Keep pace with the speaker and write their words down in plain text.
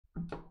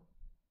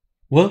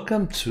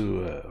Welcome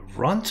to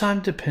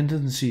Runtime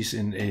Dependencies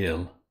in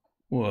AL.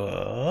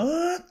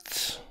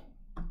 What?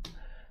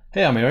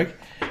 Hey, I'm Eric,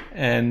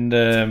 and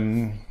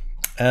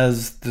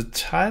as the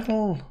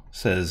title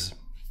says,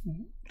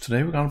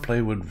 today we're going to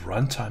play with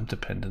runtime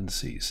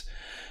dependencies,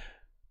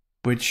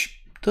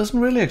 which doesn't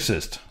really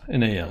exist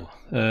in AL.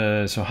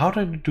 So how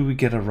do we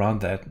get around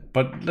that?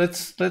 But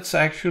let's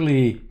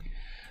actually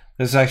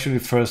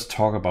first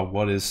talk about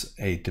what is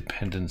a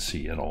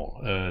dependency at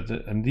all.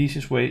 And the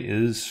easiest way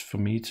is for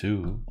me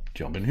to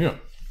jump in here.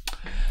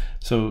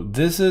 So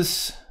this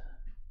is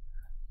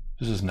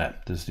an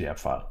app. This is the app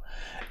file,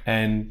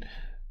 and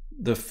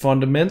the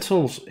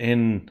fundamentals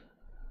in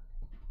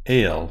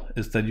AL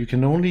is that you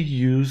can only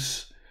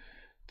use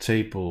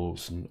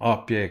tables and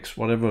objects,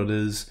 whatever it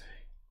is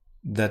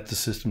that the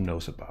system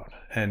knows about.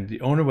 And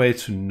the only way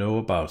to know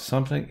about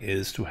something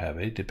is to have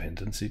a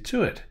dependency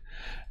to it.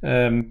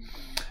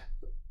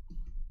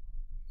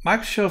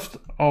 Microsoft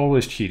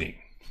always cheating.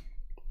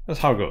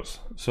 That's how it goes.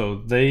 So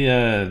they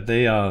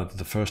are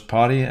the first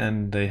party,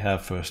 and they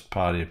have first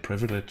party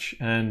privilege,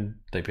 and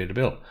they pay the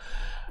bill.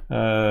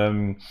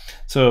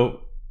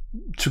 So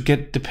to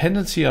get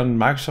dependency on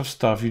Microsoft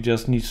stuff, you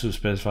just need to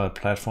specify a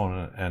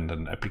platform and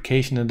an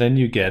application, and then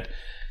you get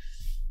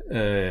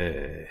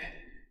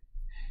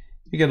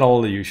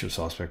all the usual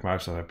suspect: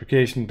 Microsoft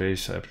application,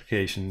 base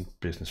application,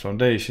 business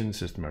foundation,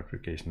 system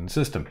application, and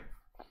system.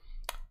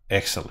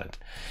 Excellent.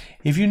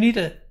 If you need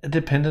a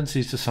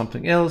dependency to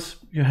something else,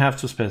 you have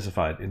to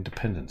specify it in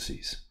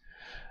dependencies.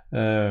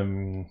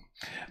 And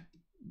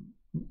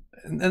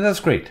that's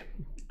great.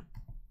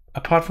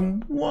 Apart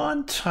from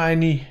one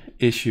tiny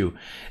issue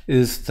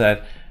is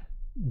that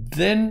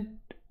then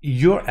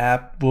your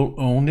app will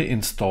only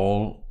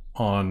install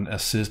on a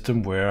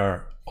system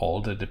where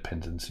all the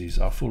dependencies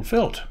are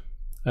fulfilled.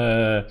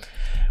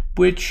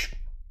 Which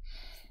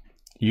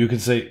you can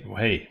say,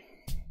 hey,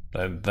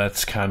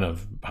 that's kind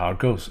of how it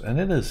goes, and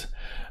it is.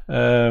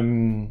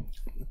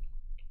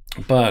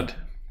 But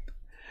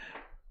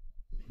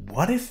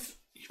what if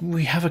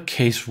we have a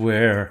case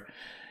where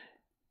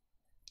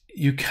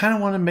you kind of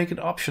want to make it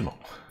optional?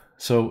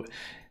 So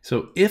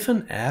if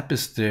an app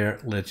is there,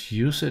 let's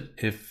use it.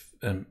 If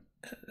an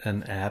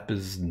app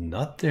is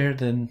not there,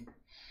 then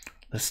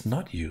let's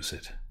not use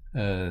it.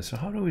 So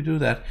how do we do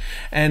that?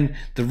 And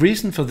the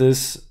reason for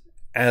this,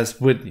 as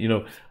with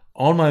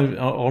all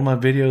my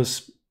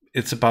videos,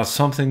 it's about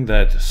something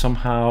that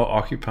somehow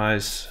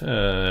occupies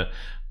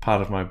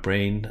part of my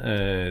brain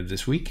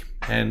this week,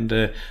 and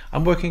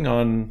I'm working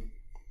on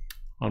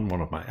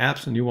one of my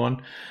apps, a new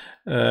one,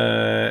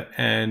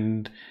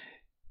 and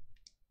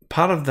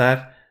part of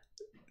that,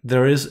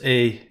 there is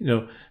a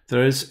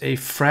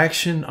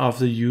fraction of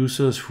the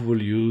users who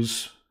will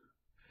use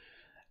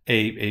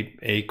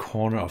a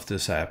corner of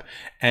this app,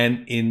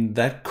 and in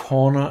that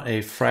corner,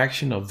 a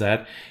fraction of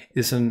that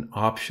is an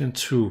option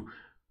to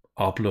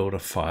upload a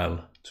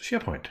file to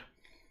SharePoint.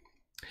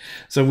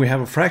 So we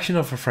have a fraction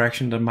of a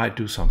fraction that might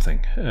do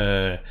something.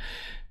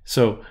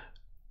 So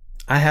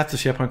I have the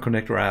SharePoint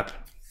Connector app,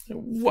 a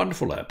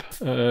wonderful app,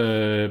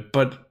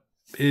 but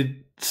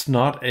it's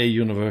not a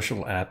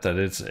universal app that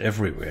it's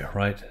everywhere,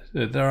 right?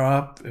 There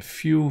are a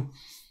few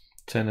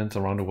tenants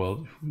around the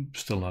world who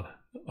still are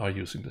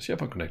using the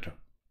SharePoint Connector.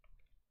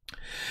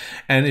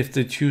 And if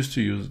they choose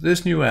to use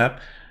this new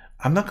app,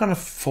 I'm not going to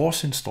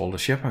force install the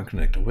SharePoint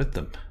Connector with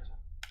them,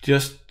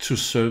 just to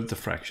serve the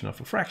fraction of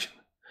a fraction.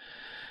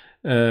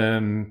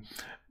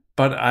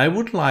 But I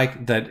would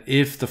like that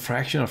if the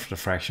fraction of the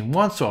fraction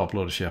wants to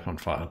upload a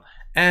SharePoint file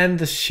and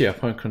the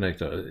SharePoint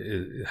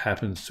connector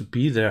happens to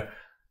be there,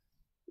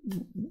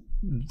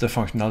 the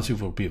functionality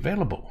will be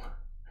available.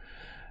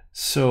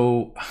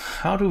 So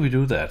how do we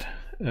do that?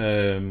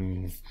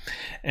 And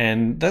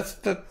that's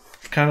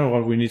kind of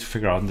what we need to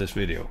figure out in this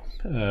video.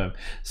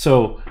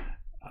 So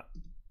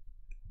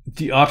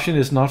the option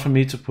is not for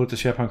me to put the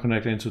SharePoint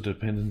connector into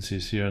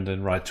dependencies here and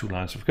then write 2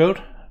 lines of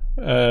code,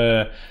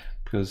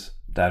 because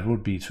that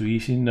would be too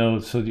easy. No,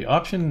 so the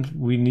option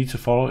we need to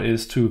follow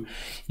is to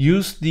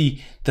use the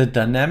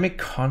dynamic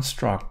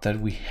construct that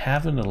we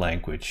have in the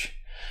language.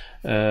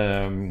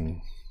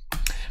 But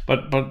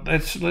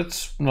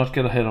let's not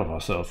get ahead of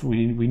ourselves.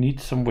 We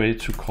need some way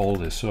to call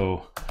this.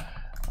 So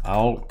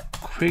I'll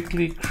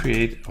quickly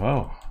create.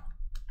 Oh,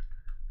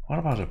 what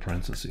about the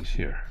parentheses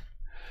here?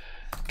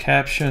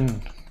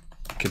 Caption.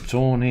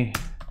 Captoni,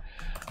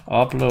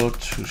 upload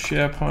to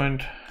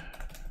SharePoint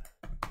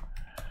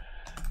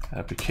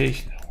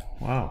application.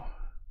 Wow.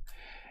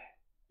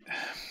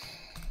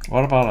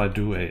 What about I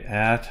do a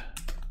add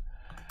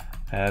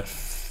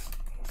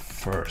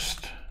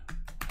first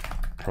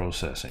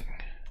processing?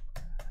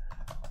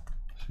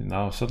 So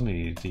now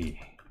suddenly the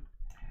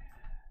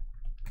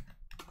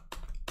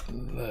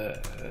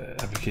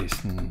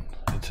application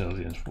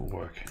intelligence will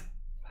work.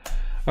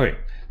 Okay,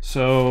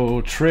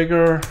 so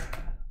trigger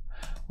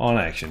on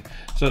action.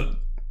 So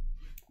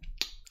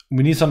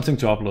we need something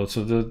to upload.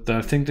 So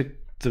I think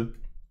the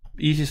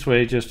easiest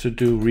way just to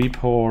do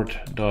report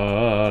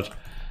dot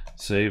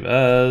save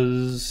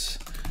as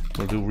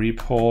we'll do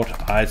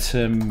report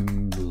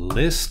item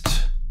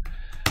list,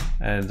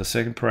 and the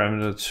second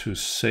parameter to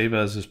save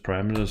as is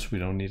parameters. We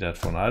don't need that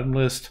for an item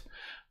list.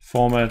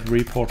 Format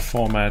report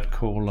format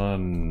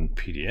colon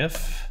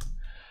PDF,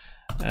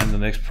 and the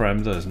next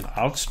parameter is an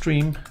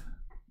outstream.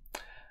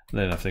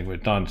 Then I think we're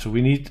done. So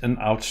we need an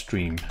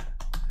outstream.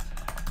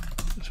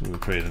 So we'll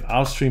create an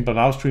outstream, but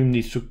outstream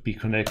needs to be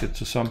connected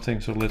to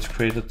something. So let's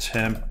create a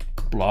temp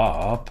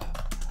blob,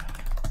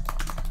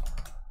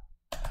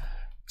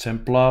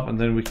 and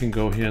then we can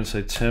go here and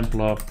say temp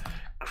blob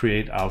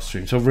create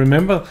outstream. So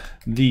remember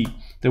the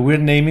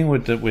weird naming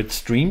with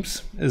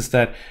streams is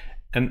that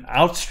an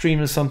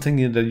outstream is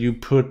something that you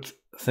put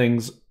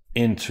things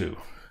into,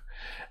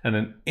 and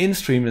an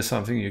in-stream is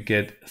something you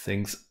get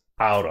things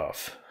out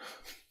of.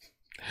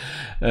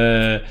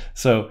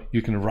 So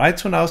you can write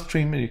to an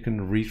outstream and you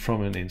can read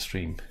from an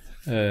in-stream.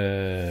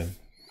 It's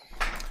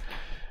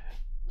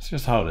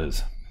just how it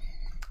is.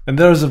 And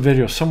there's a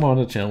video somewhere on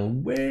the channel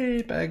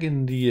way back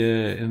in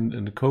the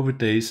COVID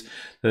days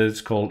that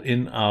it's called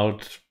in,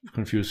 out,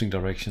 confusing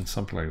directions,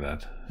 something like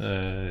that.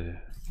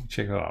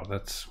 Check that out.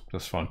 That's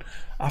fun.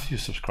 After you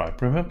subscribe,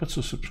 remember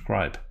to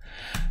subscribe.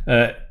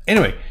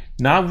 Anyway,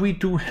 now we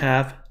do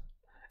have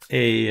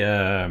a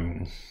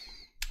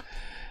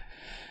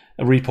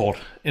report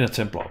in a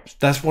temp blob.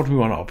 That's what we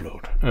want to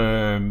upload.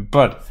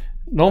 But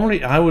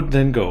normally I would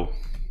then go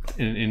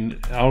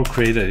I'll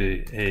create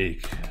a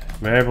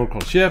variable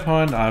called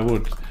SharePoint. I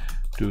would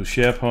do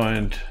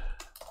SharePoint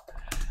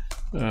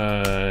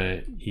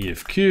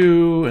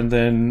EFQ, and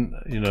then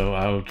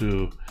I'll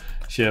do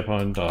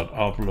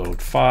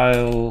SharePoint.upload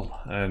file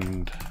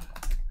and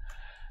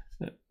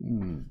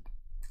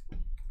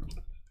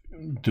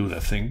do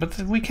that thing. But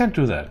we can't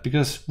do that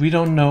because we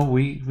don't know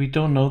we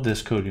don't know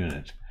this code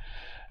unit.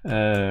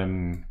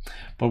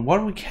 But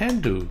what we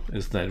can do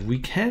is that we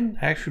can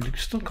actually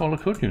still call a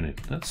code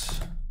unit. That's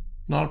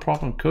not a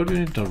problem. Code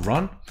unit to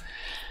run,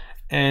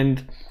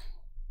 and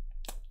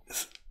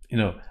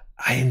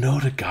I know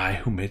the guy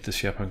who made the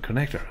SharePoint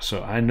connector,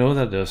 so I know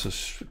that there's a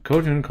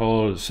code unit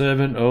called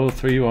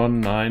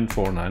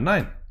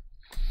 70319499.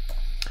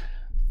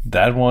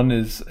 That one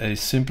is a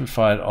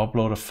simplified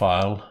upload a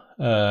file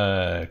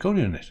code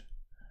unit,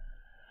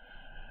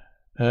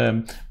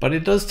 but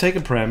it does take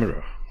a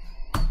parameter.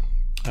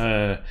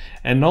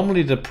 And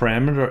normally the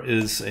parameter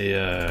is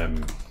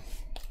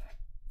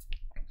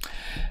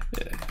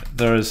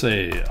there is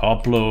a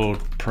upload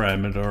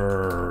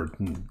parameter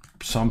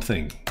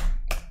something,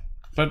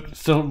 but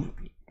still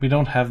we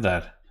don't have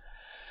that,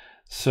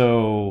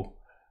 so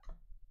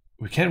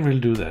we can't really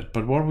do that.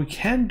 But what we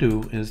can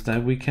do is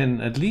that we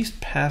can at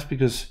least pass,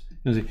 because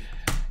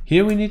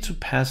here we need to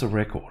pass a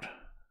record,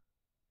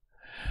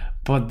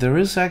 but there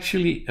is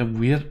actually a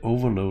weird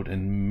overload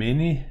in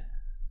many,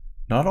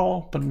 not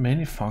all, but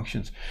many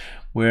functions,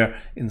 where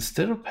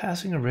instead of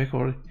passing a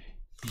record,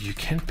 you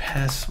can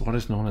pass what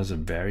is known as a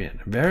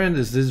variant. A variant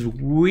is this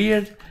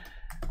weird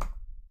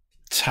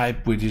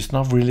type, which is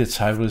not really a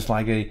type, it's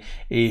like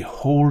a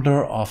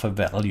holder of a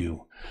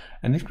value,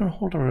 and it can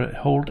hold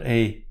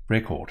a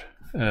record.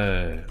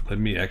 Let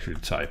me actually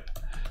type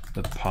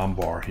the palm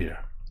bar here.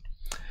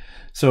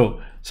 So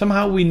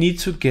somehow we need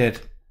to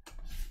get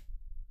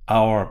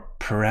our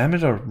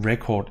parameter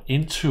record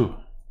into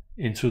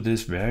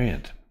this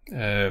variant.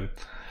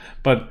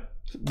 But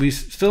we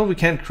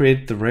can't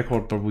create the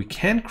record, but we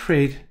can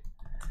create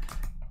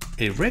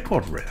a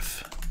record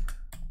ref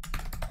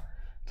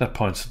that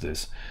points to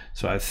this.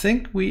 So I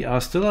think we are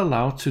still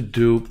allowed to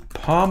do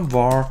palm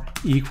var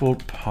equal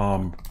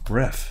palm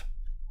ref.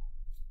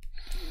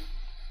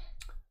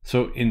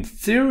 So in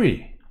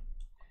theory,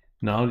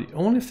 now the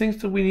only things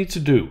that we need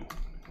to do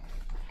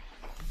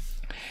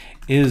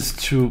is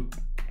to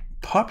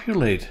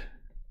populate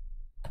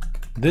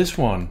this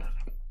one.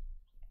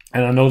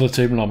 And I know the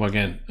table number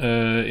again.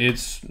 I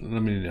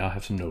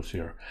have some notes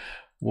here.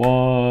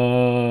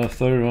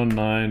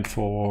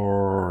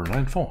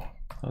 319494.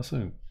 That's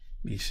an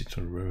easy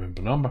to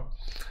remember number.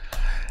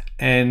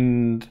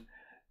 And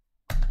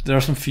there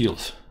are some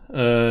fields.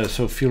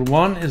 So field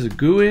 1 is a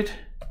GUID.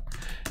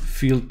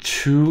 Field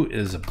 2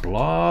 is a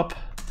blob.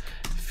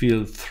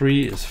 Field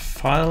 3 is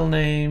file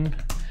name.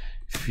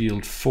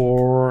 Field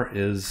 4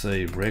 is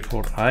a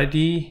record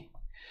ID.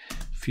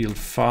 Field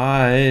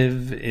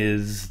 5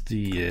 is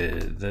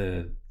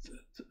the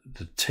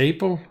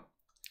table.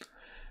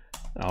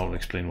 I'll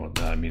explain what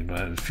I mean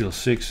by it. Field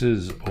 6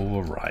 is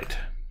override.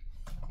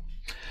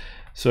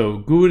 So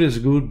GUID is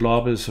a GUID,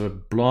 blob is a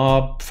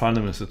blob, file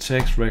name is a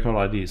text, record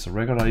ID is a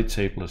record ID,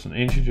 table is an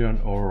integer, and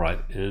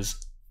override is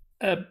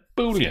a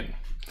boolean.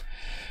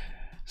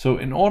 So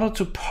in order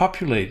to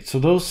populate, so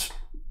those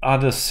are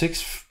the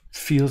 6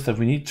 fields that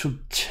we need to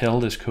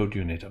tell this code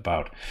unit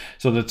about.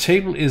 So the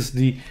table is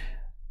the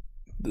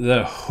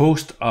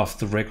host of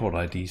the record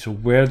ID. So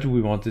where do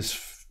we want this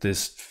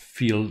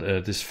field,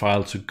 this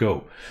file to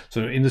go?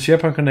 So in the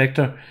SharePoint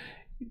connector,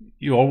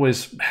 you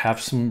always have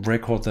some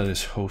record that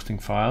is hosting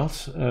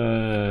files,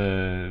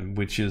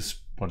 which is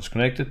what is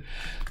connected.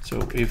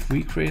 So if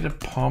we create a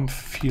POM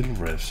field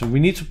ref, so we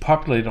need to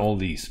populate all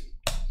these.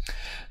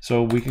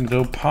 So we can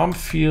go palm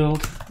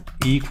field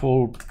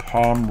equal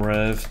palm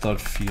ref dot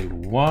field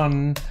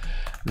 1,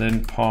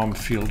 then palm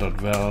field dot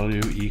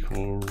value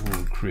equal,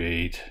 we'll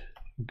create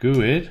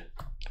GUID.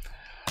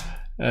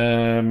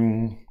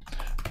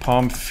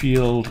 Palm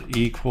field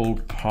equal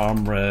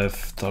palm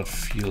ref dot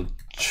field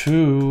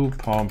 2,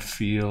 palm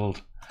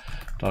field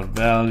dot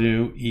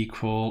value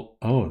equal,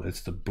 oh,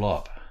 it's the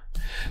blob.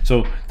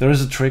 So there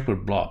is a trick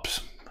with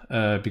blobs,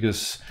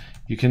 because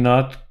you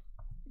cannot,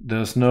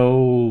 there's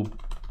no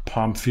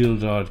palm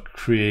field dot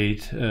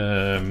create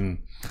in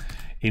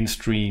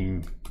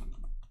stream.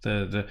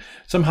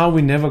 Somehow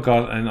we never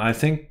got, and I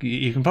think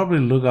you can probably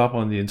look up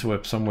on the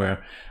interweb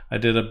somewhere. I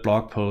did a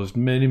blog post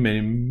many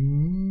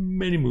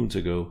moons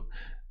ago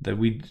that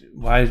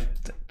why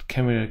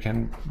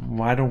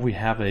don't we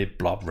have a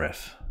blob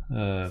ref?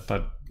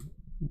 But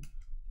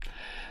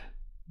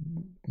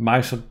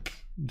Microsoft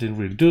didn't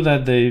really do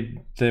that. They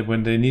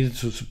when they needed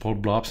to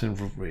support blobs in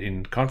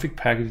config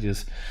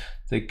packages,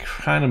 they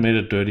kind of made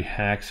a dirty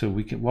hack. So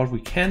what we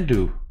can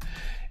do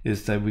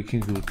is that we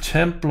can do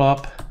temp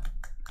blob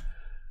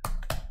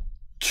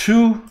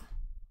to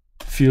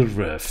field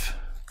ref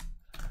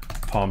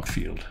palm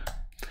field,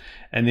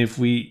 and if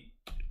we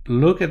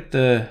look at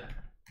the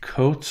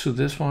code to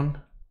this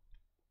one,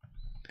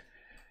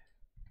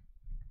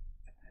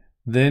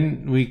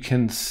 then we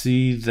can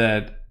see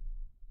that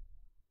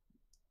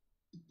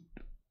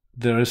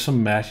there is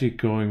some magic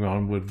going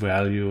on with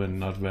value and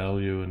not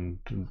value, and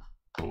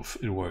both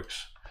it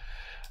works.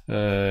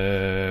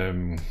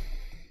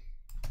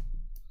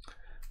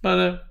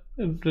 But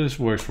this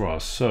works for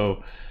us.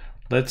 So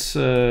let's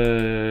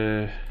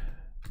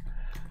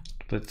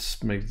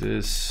make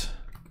this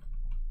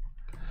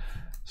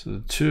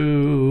so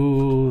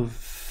 2,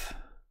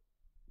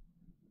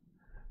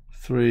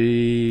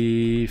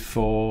 3,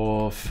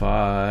 4,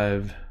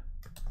 5,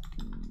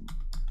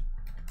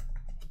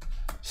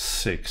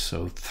 6.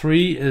 So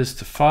 3 is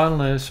the file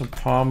name, so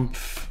palm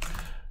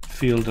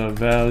field of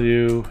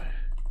value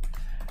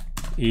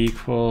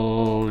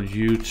equal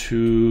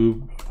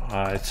YouTube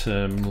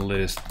item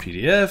list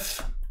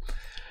PDF.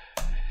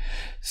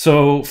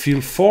 So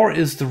field 4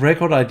 is the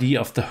record ID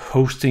of the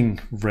hosting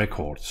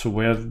record. So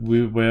where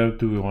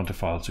do we want the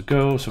file to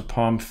go? So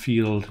palm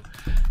field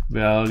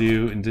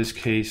value in this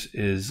case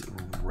is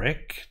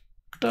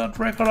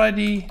rec.record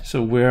ID.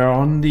 So we're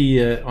on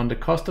the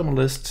customer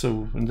list.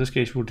 So in this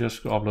case, we'll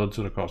just upload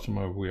to the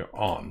customer we're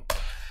on.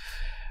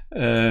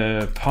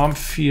 Palm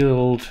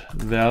field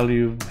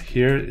value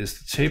here is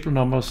the table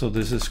number. So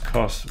this is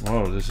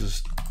this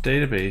is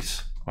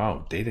database.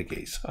 Wow,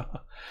 database.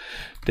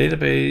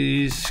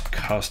 Database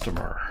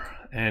customer,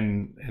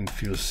 and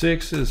field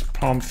 6 is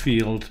palm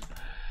field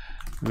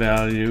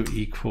value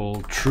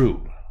equal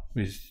true.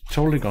 We're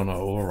totally gonna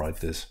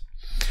overwrite this.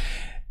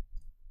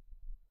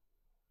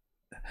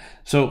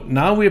 So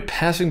now we're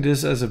passing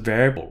this as a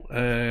variable,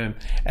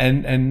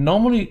 and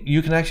normally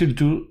you can actually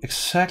do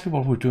exactly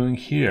what we're doing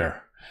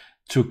here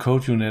to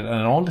code unit,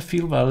 and all the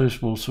field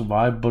values will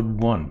survive but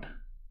one,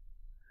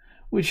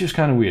 which is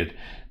kind of weird.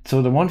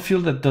 So the one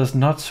field that does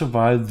not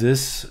survive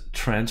this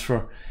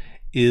transfer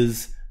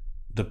is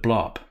the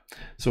blob.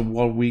 So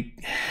what we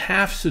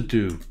have to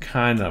do,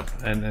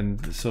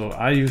 and so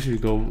I usually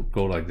go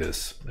like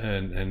this,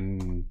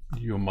 and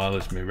your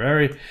mileage may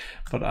vary,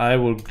 but I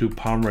will do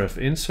palm ref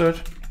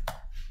insert.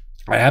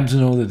 I happen to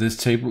know that this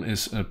table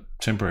is a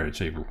temporary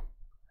table,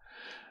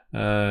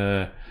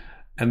 and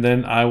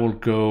then I will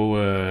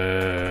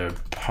go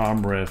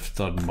palm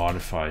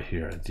ref.modify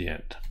here at the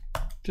end,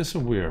 just so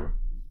we're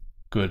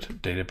good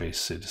database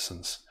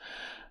citizens.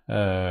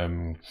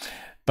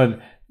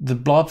 But the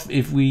blob,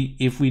 if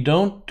we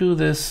don't do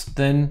this,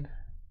 then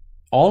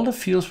all the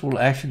fields will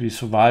actually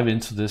survive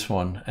into this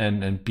one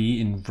and be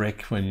in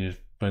rec when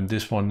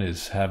this one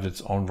have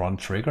its own run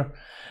trigger.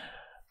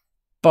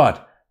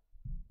 But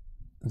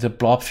the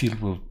blob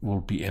field will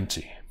be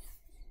empty.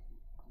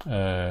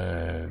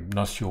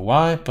 Not sure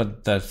why,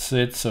 but that's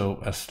it.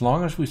 So as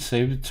long as we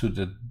save it to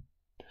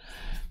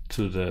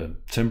the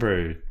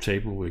temporary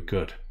table, we're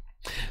good.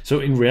 So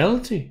in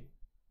reality,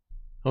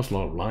 that was a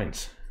lot of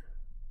lines.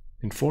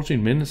 In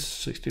 14 minutes,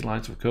 60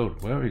 lines of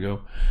code. Where we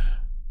go?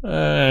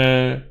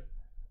 I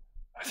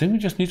think we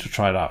just need to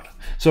try it out.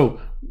 So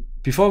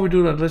before we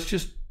do that, let's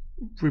just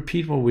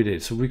repeat what we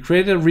did. So we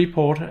created a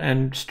report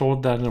and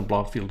stored that in a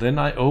blob field. Then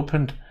I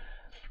opened,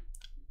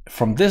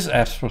 from this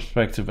app's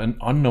perspective, an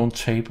unknown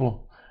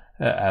table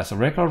as a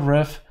record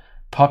ref,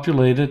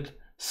 populated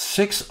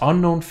 6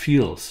 unknown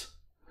fields.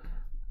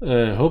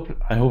 I hope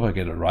I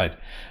get it right.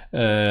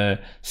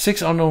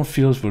 6 unknown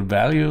fields with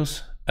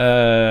values,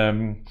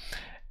 and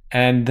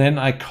then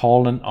I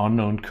call an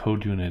unknown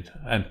code unit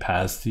and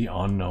pass the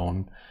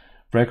unknown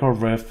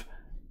record ref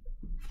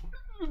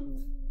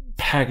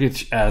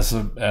package as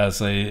a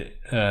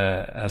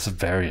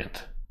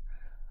variant.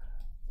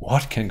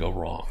 What can go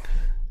wrong?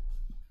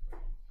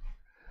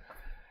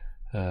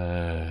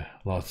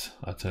 Lots,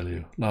 I tell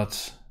you,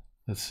 lots.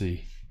 Let's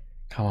see.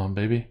 Come on,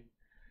 baby.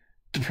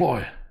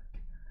 Deploy.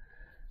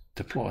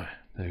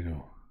 There you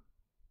go.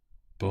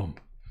 Boom.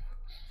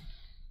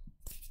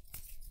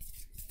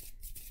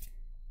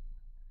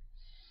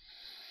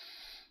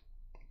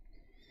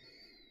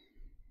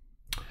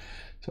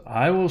 So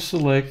I will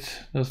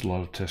select, there's a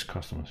lot of test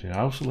customers here.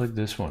 I'll select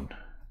this one.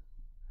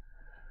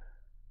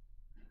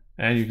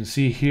 And you can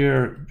see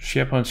here,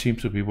 SharePoint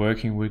seems to be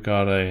working. We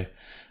got a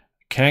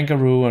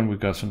kangaroo and we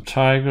got some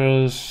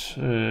tigers.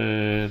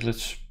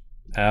 Let's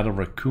add a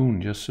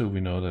raccoon just so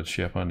we know that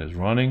SharePoint is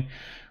running.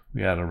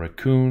 We add a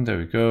raccoon, there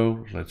we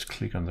go. Let's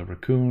click on the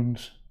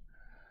raccoons.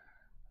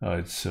 Oh,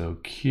 it's so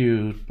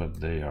cute,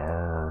 but they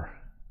are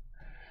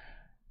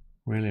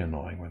really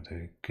annoying when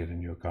they get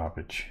in your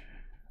garbage.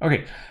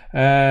 Okay,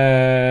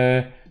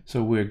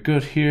 so we're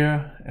good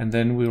here, and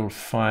then we'll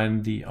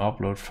find the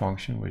upload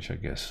function, which I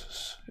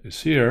guess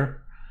is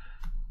here.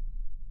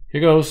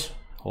 Here goes,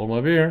 hold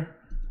my beer.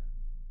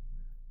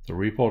 The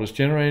report is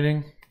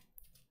generating.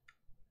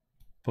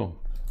 Boom,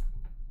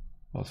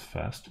 that was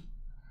fast.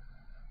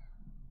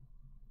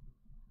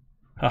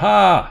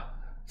 Haha!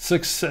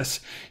 Success!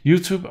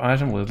 YouTube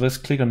item list. Let's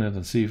click on it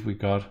and see if we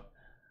got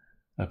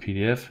a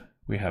PDF.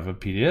 We have a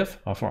PDF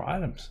of our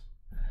items.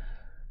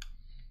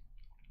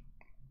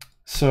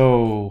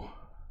 So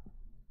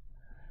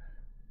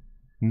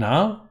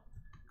now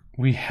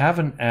we have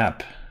an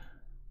app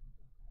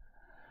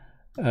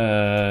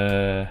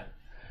that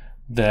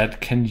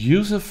can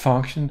use a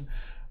function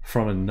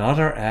from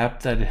another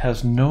app that it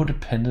has no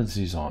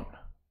dependencies on.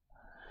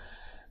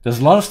 There's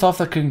a lot of stuff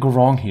that can go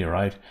wrong here,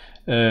 right?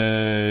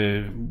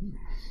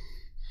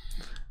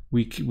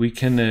 We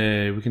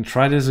can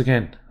try this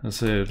again.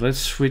 Let's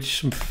switch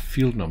some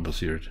field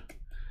numbers here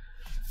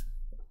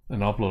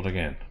and upload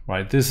again.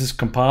 Right, this is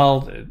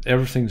compiled.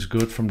 Everything's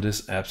good from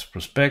this app's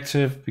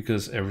perspective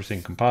because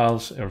everything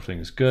compiles. Everything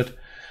is good.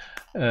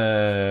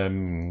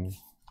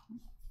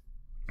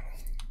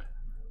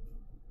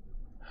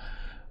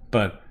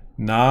 But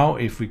now,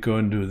 if we go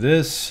and do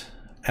this,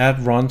 add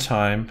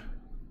runtime.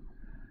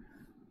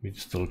 We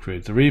still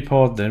create the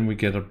report, then we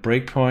get a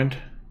breakpoint.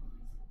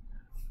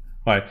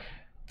 Right,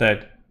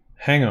 that,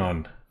 hang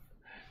on.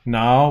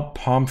 Now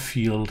POM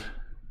field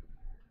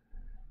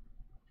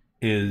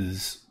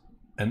is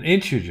an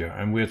integer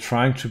and we're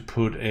trying to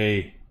put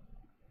a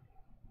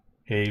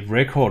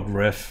record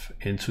ref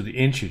into the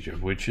integer,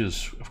 which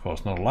is of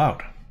course not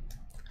allowed.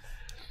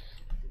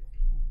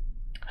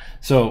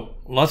 So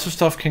lots of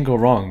stuff can go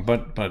wrong,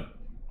 but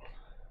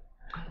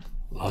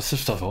lots of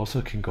stuff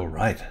also can go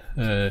right.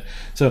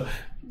 So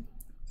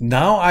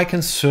now I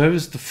can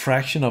service the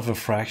fraction of a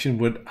fraction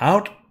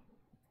without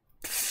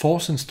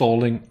force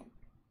installing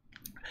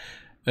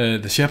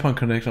the SharePoint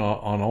connector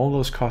on all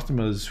those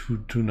customers who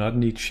do not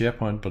need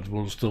SharePoint but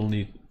will still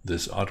need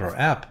this other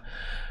app.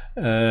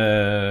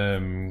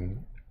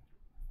 And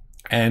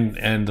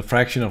the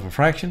fraction of a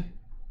fraction,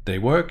 they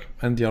work,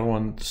 and the other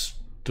ones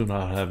do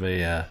not have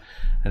an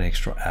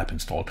extra app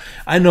installed.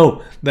 I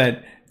know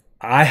that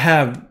I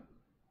have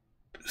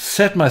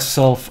set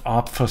myself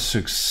up for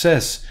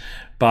success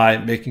by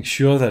making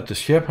sure that the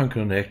SharePoint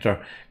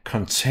connector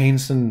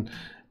contains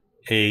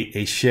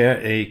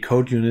a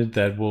code unit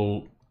that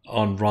will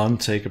on run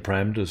take a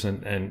parameters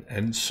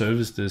and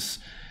service this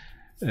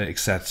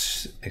exact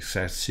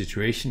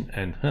situation.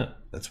 And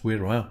that's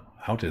weird. Wow,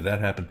 how did that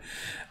happen?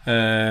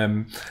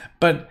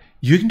 But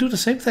you can do the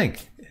same thing.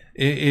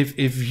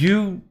 If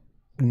you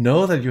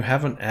know that you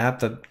have an app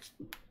that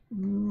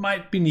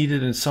might be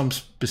needed in some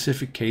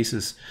specific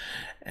cases,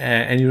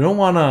 and you don't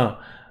want to,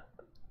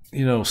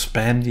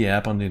 spam the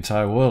app on the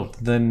entire world,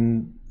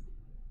 then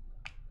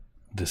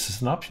this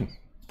is an option.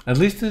 At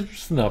least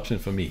it's an option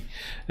for me.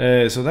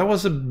 So that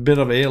was a bit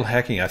of AL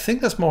hacking. I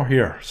think there's more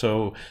here.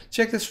 So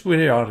check this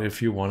video out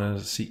if you want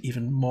to see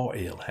even more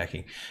AL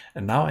hacking.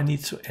 And now I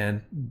need to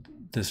end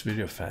this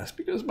video fast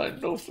because my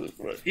nose is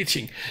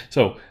itching.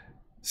 So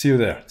see you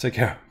there. Take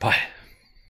care. Bye.